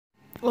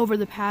Over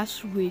the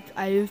past week,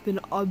 I have been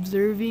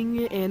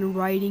observing and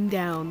writing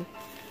down.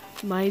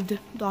 My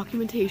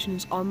documentation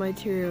is on my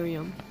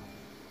terrarium.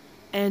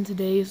 And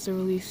today is the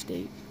release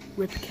date.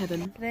 R.I.P.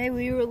 Kevin. Today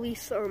we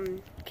release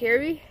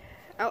Carrie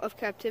out of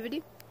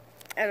captivity,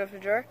 out of the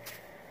jar.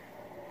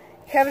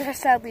 Kevin has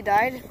sadly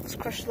died. He was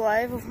crushed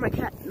alive over my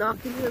cat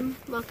knocking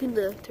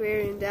the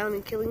terrarium down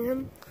and killing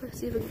him. Let's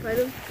see if I can find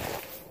him.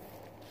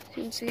 As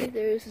you can see,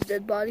 there is his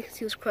dead body because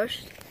he was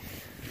crushed.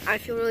 I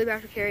feel really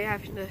bad for Carrie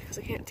having to, because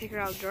I can't take her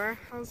out of the jar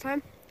all the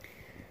time.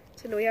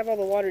 So now we have all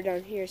the water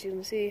down here, as you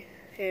can see,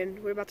 and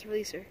we're about to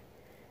release her.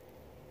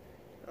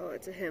 Oh,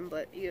 it's a him,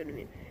 but you know what I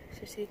mean.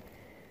 So see.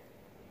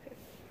 Okay.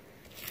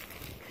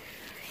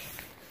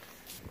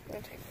 I'm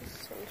gonna take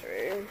this one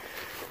terrarium.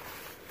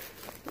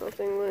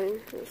 Nothing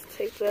like, let's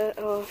take that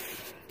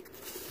off.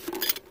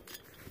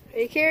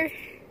 Hey, Carrie.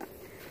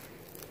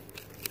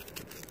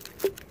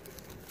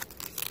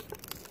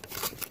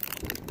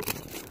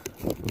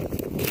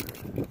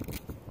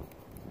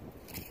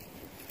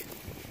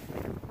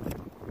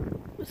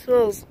 It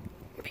smells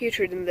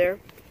putrid in there.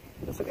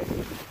 That's okay.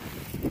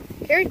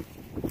 Carrie,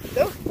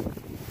 go.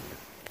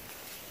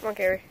 Come on,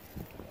 Carrie.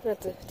 I have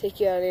to take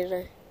you out, ain't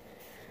I?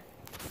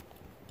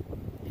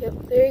 Yep,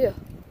 there you go.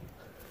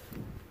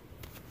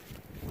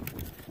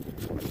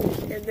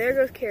 And there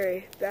goes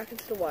Carrie, back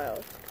into the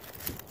wild.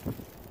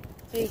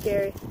 See you,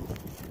 Carrie.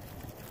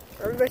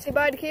 Everybody say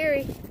bye to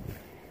Carrie.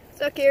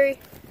 What's up, Carrie?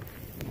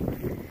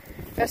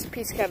 Rest in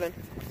peace, Kevin.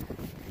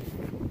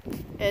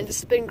 And this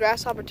has been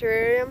Grasshopper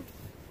Terrarium,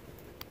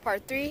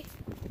 Part 3.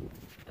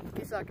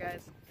 Peace out,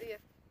 guys.